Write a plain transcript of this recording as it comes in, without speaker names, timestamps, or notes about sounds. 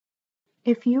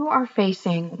If you are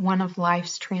facing one of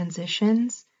life's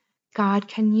transitions, God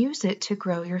can use it to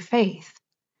grow your faith.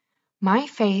 My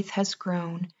faith has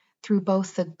grown through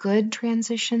both the good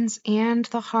transitions and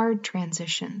the hard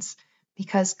transitions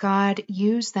because God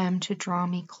used them to draw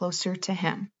me closer to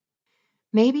Him.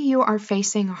 Maybe you are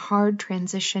facing a hard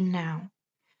transition now.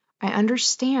 I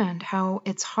understand how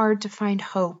it's hard to find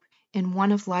hope in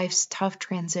one of life's tough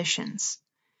transitions.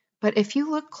 But if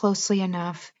you look closely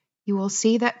enough, you will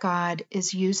see that God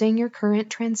is using your current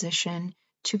transition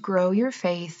to grow your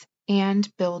faith and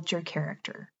build your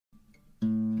character.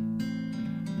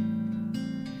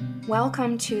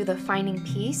 Welcome to the Finding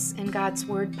Peace in God's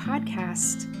Word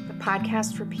podcast, the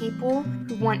podcast for people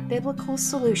who want biblical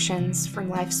solutions for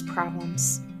life's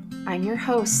problems. I'm your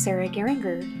host, Sarah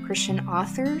Geringer, Christian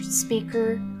author,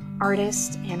 speaker,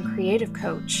 artist, and creative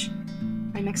coach.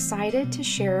 I'm excited to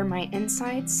share my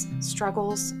insights,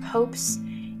 struggles, hopes,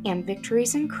 and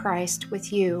victories in Christ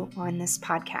with you on this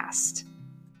podcast.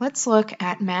 Let's look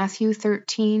at Matthew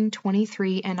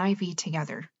 13:23 NIV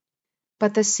together.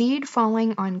 But the seed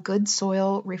falling on good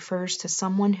soil refers to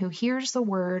someone who hears the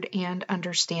word and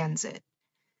understands it.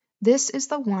 This is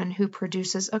the one who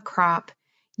produces a crop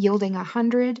yielding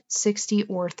 100, 60,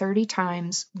 or 30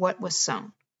 times what was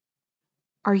sown.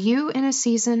 Are you in a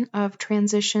season of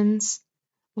transitions?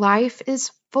 Life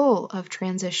is full of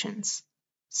transitions.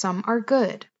 Some are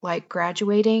good, like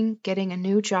graduating, getting a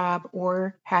new job,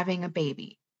 or having a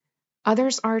baby.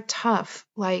 Others are tough,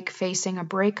 like facing a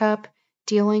breakup,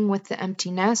 dealing with the empty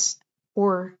nest,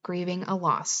 or grieving a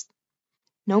loss.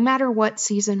 No matter what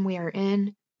season we are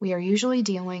in, we are usually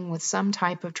dealing with some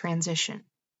type of transition.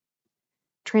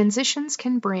 Transitions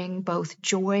can bring both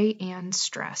joy and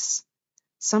stress.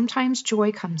 Sometimes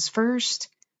joy comes first,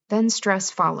 then stress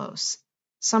follows.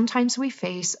 Sometimes we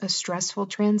face a stressful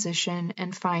transition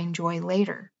and find joy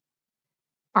later.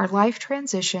 Our life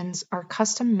transitions are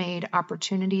custom-made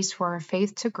opportunities for our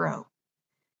faith to grow.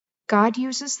 God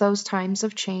uses those times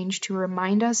of change to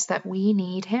remind us that we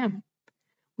need Him.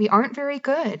 We aren't very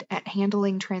good at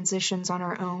handling transitions on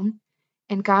our own,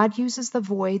 and God uses the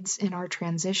voids in our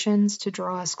transitions to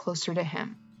draw us closer to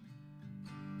Him.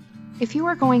 If you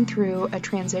are going through a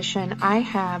transition, I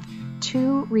have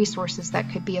 2 resources that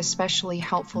could be especially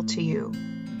helpful to you.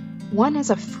 One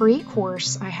is a free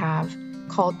course I have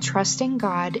called Trusting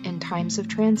God in Times of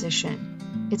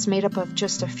Transition. It's made up of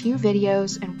just a few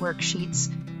videos and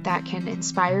worksheets that can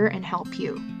inspire and help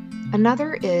you.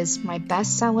 Another is my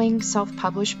best-selling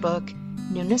self-published book,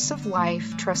 Newness of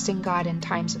Life, Trusting God in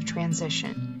Times of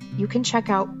Transition. You can check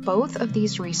out both of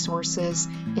these resources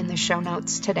in the show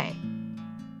notes today.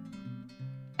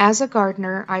 As a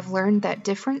gardener, I've learned that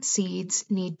different seeds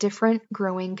need different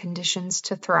growing conditions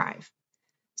to thrive.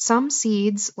 Some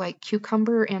seeds, like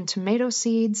cucumber and tomato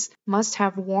seeds, must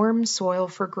have warm soil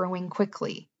for growing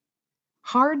quickly.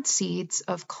 Hard seeds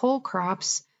of cole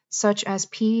crops, such as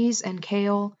peas and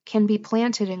kale, can be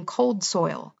planted in cold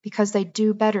soil because they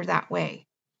do better that way.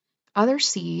 Other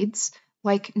seeds,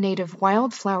 like native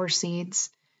wildflower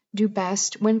seeds, do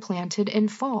best when planted in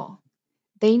fall.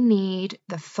 They need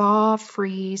the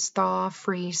thaw-freeze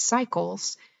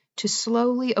cycles to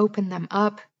slowly open them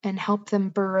up and help them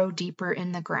burrow deeper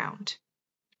in the ground.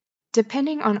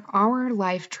 Depending on our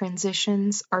life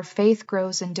transitions, our faith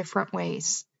grows in different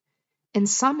ways. In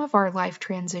some of our life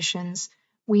transitions,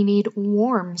 we need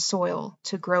warm soil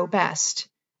to grow best.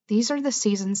 These are the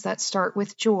seasons that start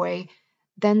with joy,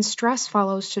 then stress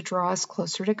follows to draw us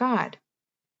closer to God.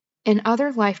 In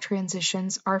other life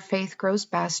transitions, our faith grows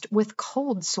best with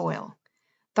cold soil.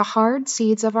 The hard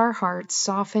seeds of our hearts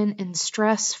soften in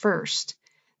stress first.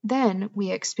 Then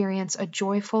we experience a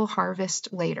joyful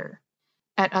harvest later.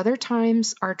 At other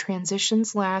times, our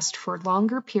transitions last for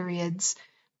longer periods,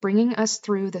 bringing us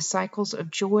through the cycles of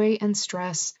joy and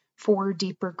stress for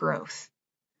deeper growth.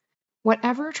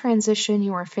 Whatever transition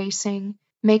you are facing,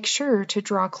 make sure to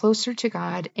draw closer to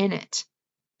God in it.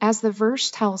 As the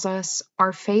verse tells us,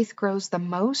 our faith grows the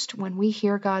most when we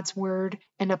hear God's word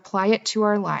and apply it to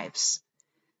our lives.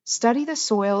 Study the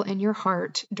soil in your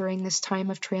heart during this time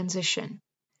of transition.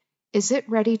 Is it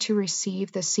ready to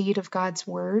receive the seed of God's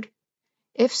word?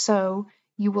 If so,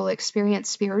 you will experience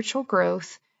spiritual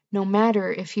growth no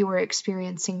matter if you are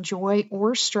experiencing joy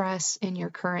or stress in your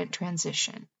current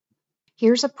transition.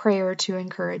 Here's a prayer to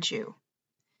encourage you.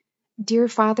 Dear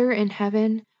Father in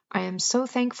heaven, I am so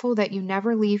thankful that you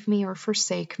never leave me or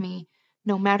forsake me,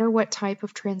 no matter what type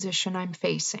of transition I'm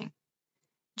facing.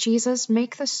 Jesus,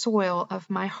 make the soil of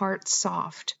my heart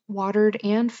soft, watered,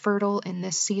 and fertile in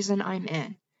this season I'm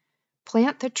in.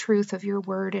 Plant the truth of your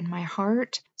word in my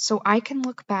heart so I can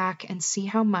look back and see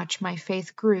how much my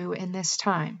faith grew in this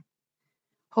time.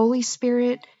 Holy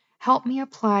Spirit, help me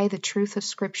apply the truth of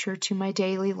Scripture to my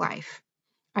daily life.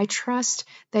 I trust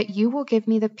that you will give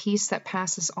me the peace that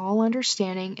passes all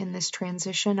understanding in this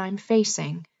transition I'm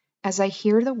facing as I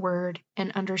hear the word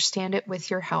and understand it with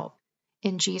your help.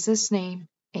 In Jesus' name,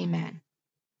 amen.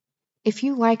 If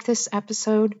you like this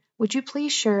episode, would you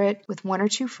please share it with one or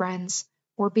two friends,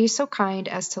 or be so kind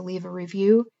as to leave a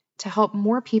review to help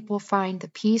more people find the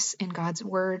peace in God's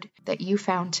Word that you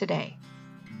found today.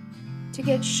 To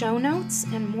get show notes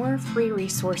and more free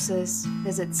resources,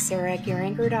 visit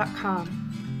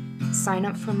sarahgeringer.com. Sign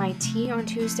up for my Tea on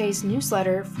Tuesdays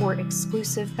newsletter for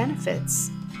exclusive benefits.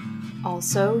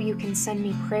 Also, you can send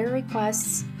me prayer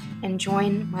requests and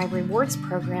join my rewards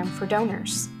program for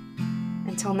donors.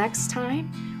 Until next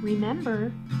time,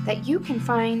 remember that you can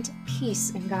find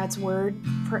peace in God's Word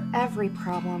for every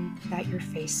problem that you're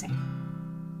facing.